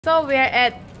So we're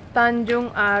at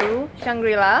Tanjung Aru,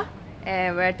 Shangri-La,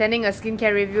 and we're attending a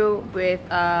skincare review with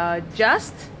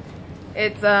Just.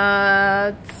 It's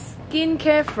a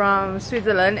skincare from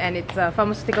Switzerland and it's a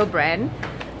pharmaceutical brand.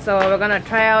 So we're gonna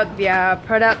try out their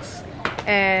products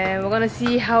and we're gonna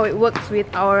see how it works with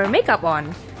our makeup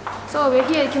on. So we're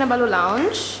here at Kinabalu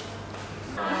Lounge.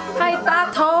 Hi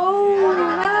Tato!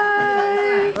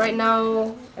 Hi! Right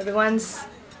now everyone's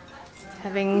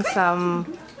having some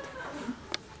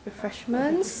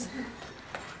refreshments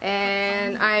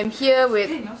and I'm here with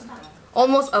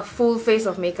almost a full face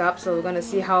of makeup, so we're gonna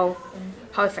see how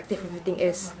effective everything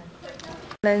is.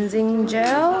 Cleansing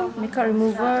gel, makeup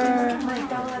remover,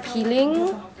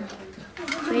 peeling,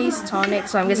 face tonic,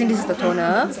 so I'm guessing this is the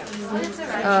toner,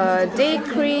 day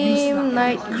cream,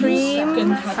 night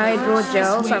cream, hydro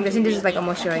gel, so I'm guessing this is like a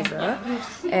moisturizer,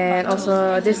 and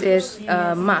also this is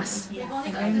a mask.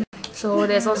 So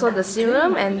there's also the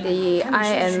serum and the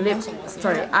eye and lip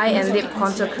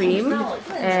contour cream,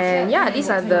 and yeah, these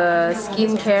are the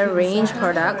skincare range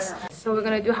products. So we're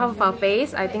gonna do half of our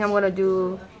face. I think I'm gonna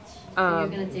do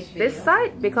this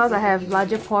side because I have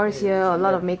larger pores here, a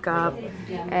lot of makeup,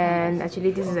 and actually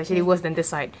this is actually worse than this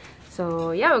side.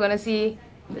 So yeah, we're gonna see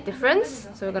the difference.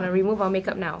 So we're gonna remove our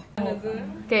makeup now.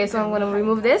 Okay, so I'm gonna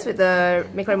remove this with the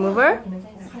makeup remover.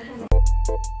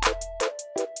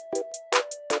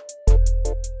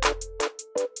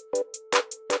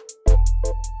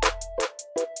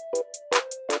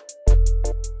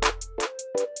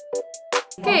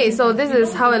 Okay, so this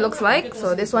is how it looks like.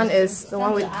 So this one is the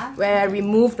one with where I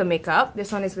remove the makeup.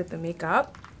 This one is with the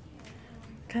makeup.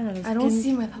 I don't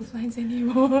see my love lines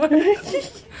anymore.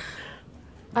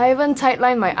 I even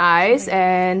tightlined my eyes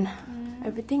and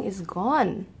everything is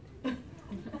gone.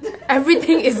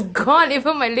 Everything is gone.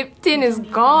 Even my lip tint is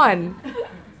gone.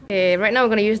 Okay, right now we're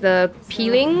gonna use the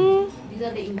peeling.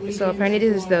 So apparently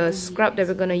this is the scrub that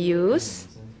we're gonna use.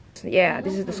 So yeah,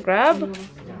 this is the scrub.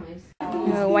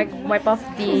 Wipe off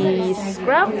the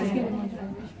scrub.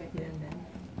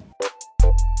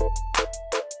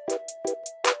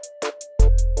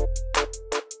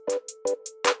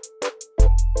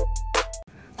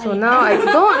 So now I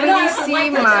don't really see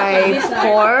my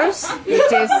pores,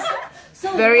 which is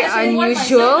very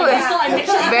unusual.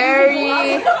 It's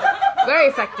very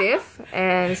effective,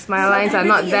 and smile lines are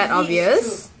not that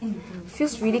obvious.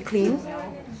 Feels really clean.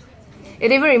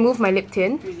 It even removed my lip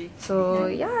tint, so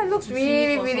yeah, it looks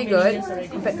really good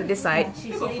compared to this side.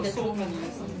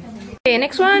 Okay,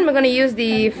 next one we're gonna use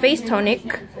the face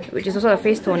tonic, which is also a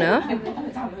face toner,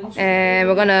 and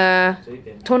we're gonna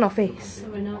tone our face.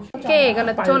 Okay,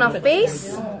 gonna tone our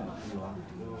face.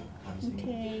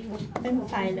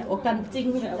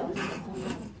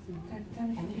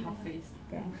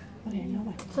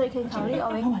 Okay,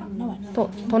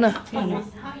 toner.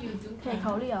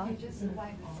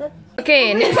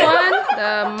 Okay, next one,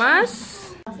 the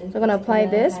mask. So I'm gonna apply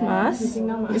this mask.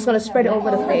 Just gonna spread it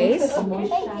over the face.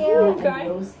 Thank you.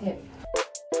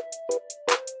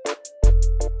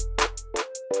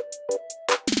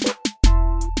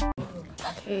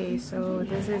 Okay, so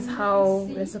this is how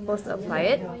we're supposed to apply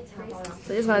it.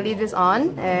 So just gonna leave this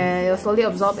on and it'll slowly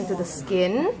absorb into the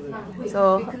skin.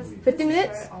 So 15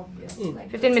 minutes?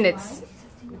 15 minutes.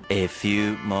 A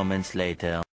few moments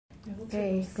later.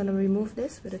 Okay, gonna remove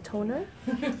this with a toner.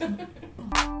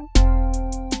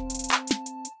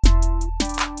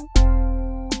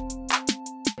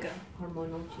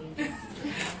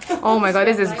 Oh my god,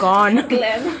 this is gone.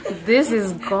 This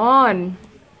is gone.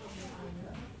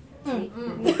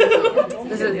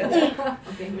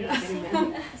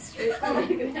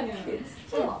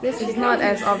 This is not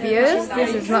as obvious.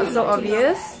 This is not so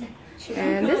obvious.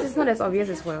 And this is not as obvious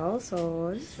as well, so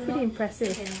it's pretty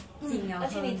impressive.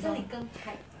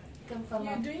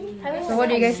 So what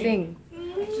do you guys think?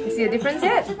 You see a difference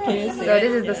yet? So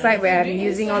this is the side where I'm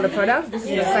using all the products. This is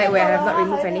the side where I have not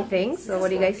removed anything. So what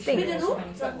do you guys think?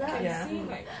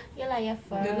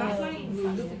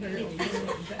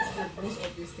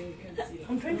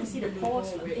 I'm trying to see the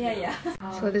pores. Yeah.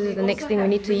 So this is the next thing we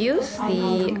need to use,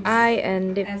 the eye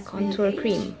and lip contour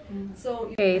cream.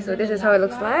 Okay, so this is how it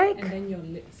looks like.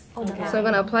 So we're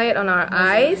gonna apply it on our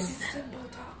eyes,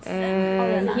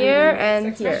 and here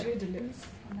and here.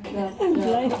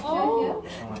 Oh,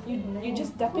 you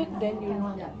just tap it, then you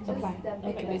apply.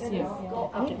 Okay, this here.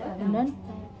 Okay, and then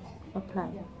apply.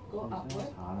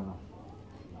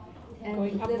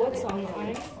 Going upwards on the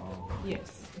eye.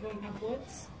 Yes, going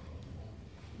upwards.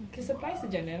 Okay, supply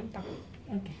sejenak takut.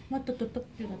 Okay. Mau tutup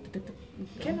juga tutup.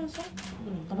 Can also.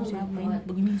 Kalau saya main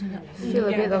begini saja. Feel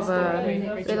a bit of a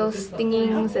little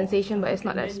stinging sensation, but it's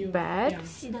not as bad.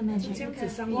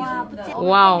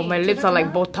 Wow, my lips are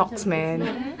like Botox, man.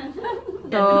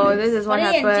 So this is what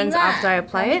happens after I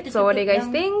apply it. So what do you guys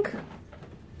think?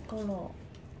 You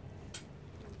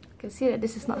can see that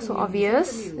this is not so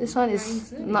obvious. This one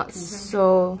is not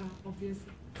so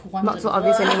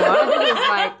obvious anymore. This is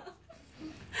like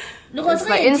it's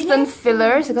like instant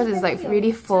fillers because it's like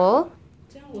really full.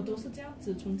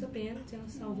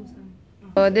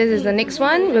 So this is the next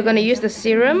one. We're gonna use the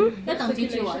serum.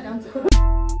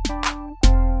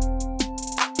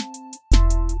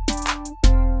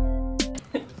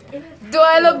 Do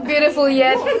I look beautiful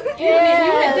yet?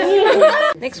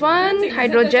 Yes. Next one,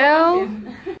 hydrogel.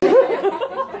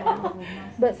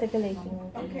 But circulating.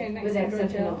 Okay, next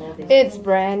hydrogel. It's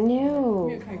brand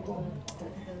new.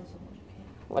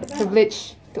 What a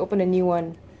privilege to open a new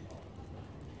one.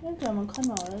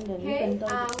 Okay,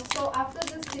 so after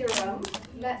the serum,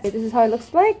 let's... This is how it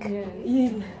looks like. Here,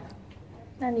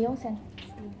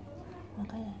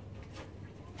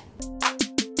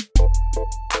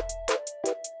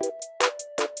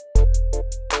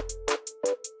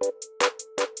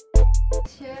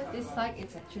 this side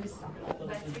it's actually soft.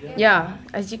 Yeah,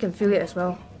 as you can feel it as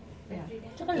well.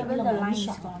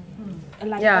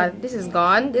 Yeah, this is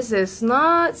gone. This is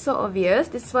not so obvious.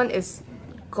 This one is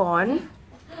gone.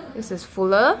 This is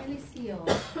fuller.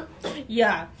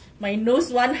 Yeah, my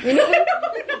nose one.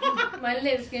 My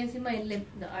lips, can you see my lip,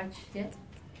 the arch there?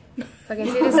 So I can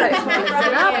see this side is more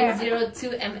lifted up.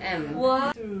 0.02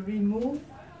 mm. To remove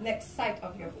next side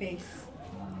of your face.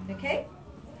 Okay?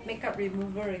 Makeup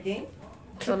remover again.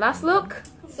 So last look.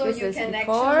 So This you is can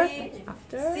before, actually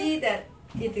after. see that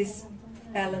it is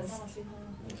balanced.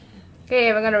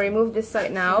 Okay, we're gonna remove this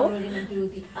side now. We're gonna do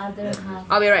the other half.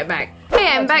 I'll be right back. Okay,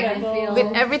 I'm back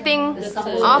with everything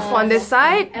off on this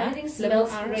side. Everything smells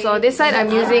great. So this side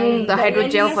I'm using the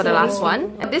hydrogel for the last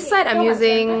one. And this side I'm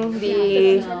using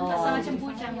the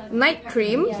night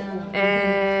cream.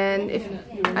 And if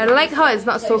I like how it's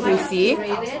not so greasy.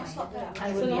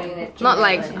 Not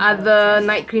like other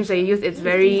night creams that you use, it's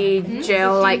very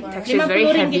gel-like texture, it's very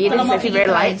heavy. This is actually very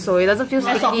light, so it doesn't feel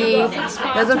sticky,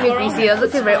 doesn't feel greasy,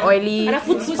 doesn't feel very oily.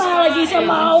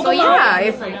 So yeah,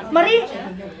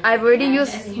 I've already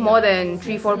used more than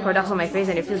 3-4 products on my face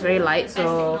and it feels very light,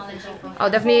 so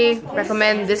I'll definitely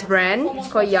recommend this brand. It's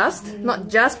called Just, not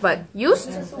Just but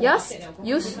Used. Just,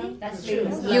 Used,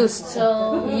 Used,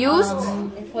 Used.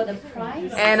 For the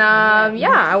price. And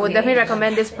yeah, I would definitely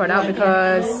recommend this product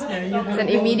because it's an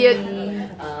immediate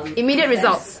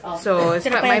results. So it's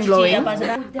quite mind blowing.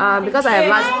 Because I have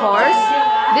large pores,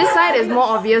 this side is more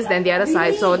obvious than the other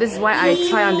side. So this is why I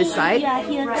try on this side.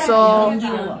 So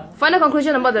final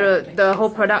conclusion about the whole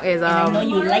product is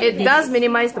it does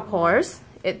minimize the pores.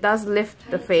 It does lift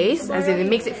the face, as in it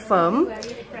makes it firm.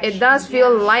 It does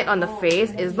feel light on the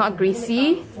face. It's not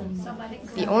greasy.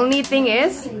 The only thing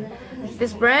is,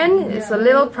 this brand is a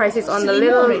little pricey. It's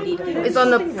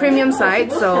on the premium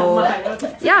side. So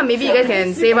yeah, maybe you guys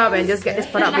can save up and just get this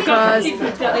product because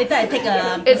Later I take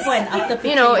a before and after picture.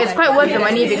 you know, it's quite worth the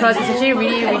money because it's actually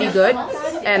really good.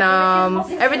 And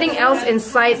everything else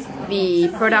inside the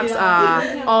products are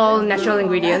all natural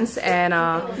ingredients, and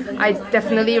I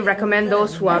definitely recommend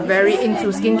those who are very into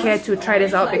skincare to try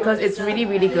this out because it's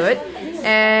really good.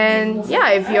 And yeah,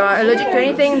 if you're allergic to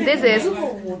anything, this is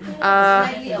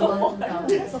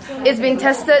it's been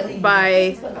tested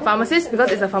by pharmacists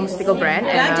because it's a pharmaceutical brand.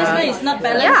 And, just now it's not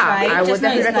balanced, yeah, right? I would Just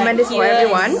now definitely it's recommend like this for here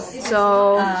everyone. is,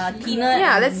 So thinner,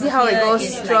 yeah, let's see how it here goes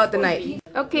is like throughout the night.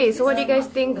 Okay, so what do you guys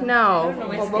think now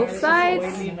for both sides?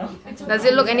 Does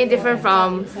it look any different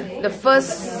from the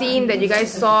first scene that you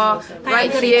guys saw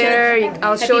right here?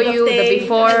 I'll show you the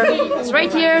before. It's right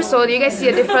here. So do you guys see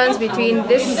a difference between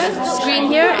this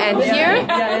screen here and here?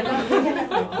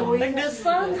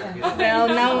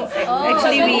 Well, now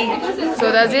actually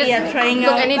So does it are trying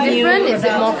look out any new different? Is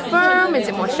it more firm? Is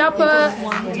it more sharper?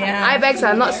 Eye bags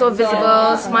are not so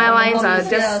visible. Smile lines are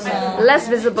just less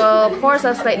visible. Pores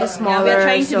are slightly smaller.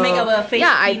 trying to So make our face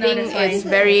yeah, I thinner, think that's why. it's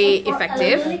very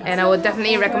effective, and I would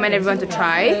definitely recommend everyone to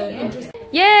try.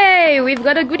 Yay! We've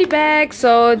got a goodie bag.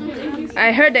 So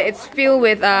I heard that it's filled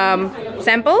with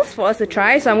samples for us to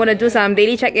try. So I'm gonna do some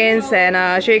daily check-ins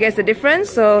and show you guys the difference.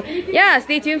 So yeah,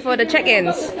 stay tuned for the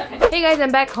check-ins. Hey guys,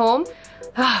 I'm back home.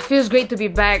 Feels great to be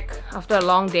back after a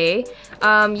long day.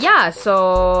 Yeah,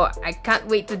 so I can't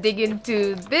wait to dig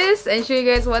into this and show you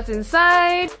guys what's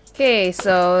inside. Okay,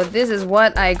 so this is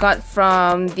what I got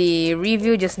from the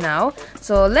review just now.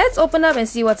 So let's open up and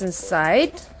see what's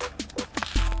inside.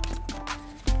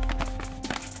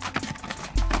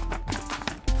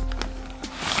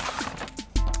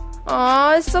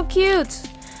 Oh, it's so cute.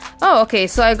 Oh, okay,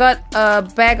 so I got a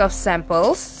bag of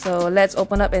samples. So let's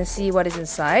open up and see what is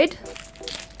inside.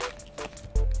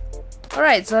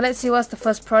 Alright, so let's see what's the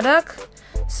first product.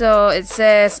 So it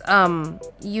says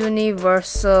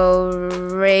universal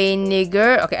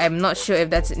vinegar. Okay, I'm not sure if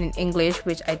that's in English,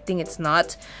 which I think it's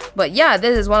not. But yeah,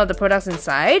 this is one of the products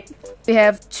inside. We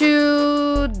have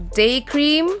 2 day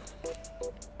cream.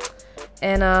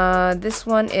 And this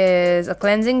one is a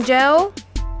cleansing gel.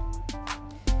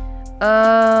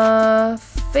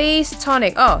 Face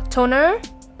tonic. Oh, toner.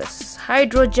 This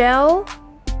hydrogel.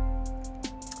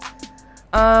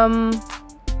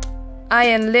 Eye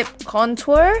and lip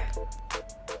contour.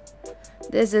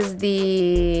 This is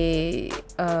the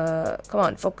come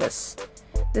on, focus.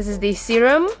 This is the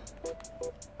serum.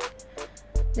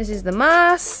 This is the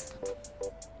mask.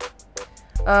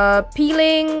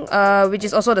 Peeling, which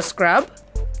is also the scrub.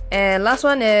 And last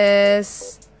one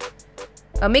is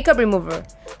a makeup remover.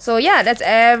 So yeah, that's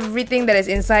everything that is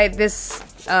inside this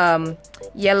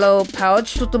yellow pouch,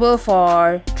 suitable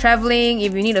for traveling.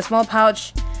 If you need a small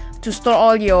pouch to store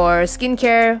all your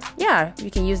skincare, yeah,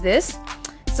 you can use this.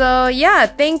 So yeah,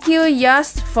 thank you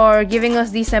Yust for giving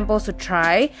us these samples to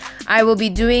try. I will be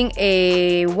doing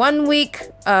a 1-week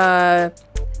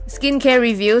skincare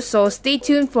review, so stay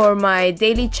tuned for my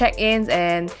daily check-ins.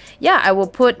 And yeah, I will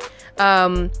post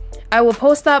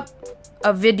up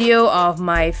a video of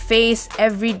my face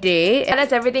every day. And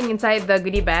that's everything inside the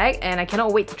goodie bag, and I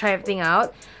cannot wait to try everything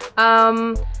out.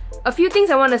 A few things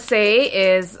I want to say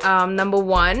is, number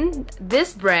 1,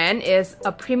 this brand is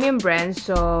a premium brand,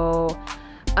 so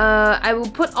I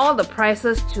will put all the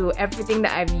prices to everything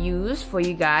that I've used for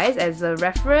you guys as a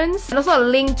reference, and also a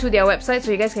link to their website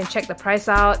so you guys can check the price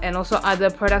out, and also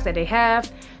other products that they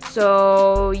have.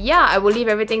 So yeah, I will leave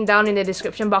everything down in the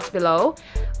description box below.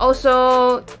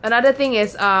 Also, another thing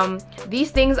is,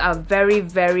 these things are very,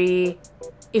 very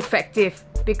effective,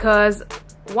 because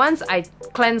once I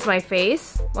cleanse my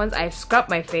face, once I've scrubbed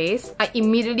my face, I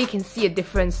immediately can see a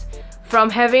difference. From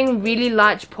having really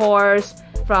large pores,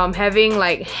 from having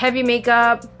like heavy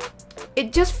makeup,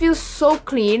 it just feels so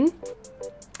clean.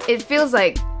 It feels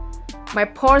like my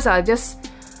pores are just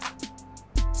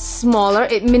smaller.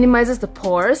 It minimizes the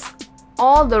pores.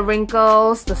 All the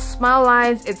wrinkles, the smile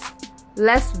lines, it's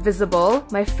less visible.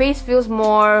 My face feels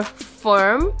more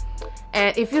firm,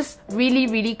 and it feels really,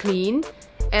 really clean.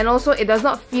 And also, it does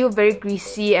not feel very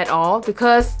greasy at all,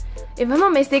 because if I'm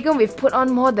not mistaken, we've put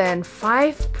on more than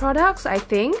 5 products, I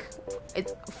think.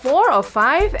 It's 4 or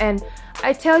 5, and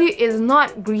I tell you, it's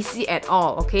not greasy at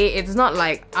all, okay? It's not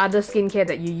like other skincare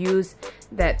that you use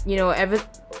that, you know,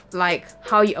 like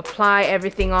how you apply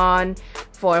everything on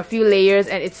for a few layers,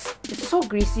 and it's so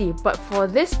greasy. But for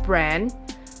this brand,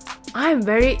 I'm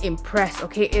very impressed,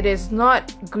 okay? It is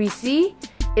not greasy.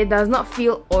 It does not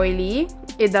feel oily.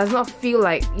 It does not feel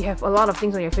like you have a lot of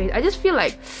things on your face. I just feel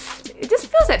like, it just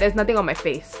feels like there's nothing on my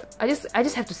face. I just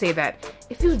have to say that.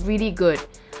 It feels really good.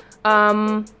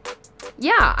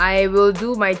 Yeah, I will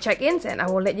do my check-ins and I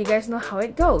will let you guys know how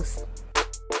it goes.